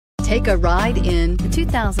Take a ride in the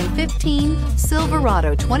 2015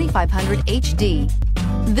 Silverado 2500HD.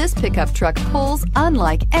 This pickup truck pulls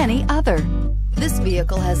unlike any other. This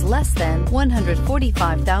vehicle has less than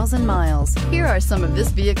 145,000 miles. Here are some of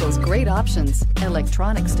this vehicle's great options: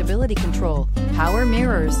 electronic stability control, power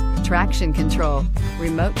mirrors, traction control,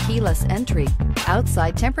 remote keyless entry,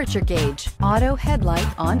 outside temperature gauge, auto headlight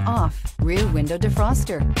on/off, rear window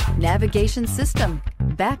defroster, navigation system,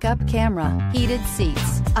 backup camera, heated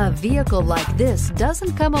seats. A vehicle like this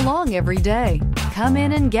doesn't come along every day. Come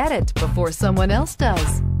in and get it before someone else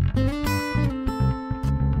does.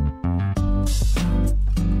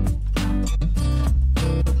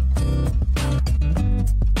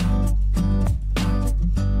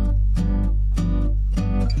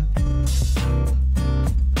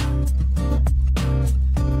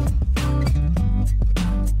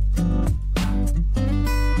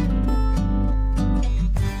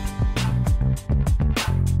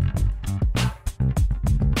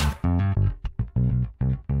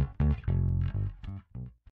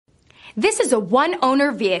 This is a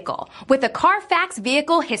one-owner vehicle with a CARFAX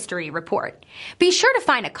Vehicle History Report. Be sure to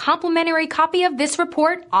find a complimentary copy of this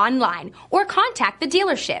report online or contact the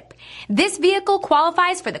dealership. This vehicle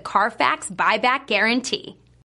qualifies for the CARFAX Buyback Guarantee.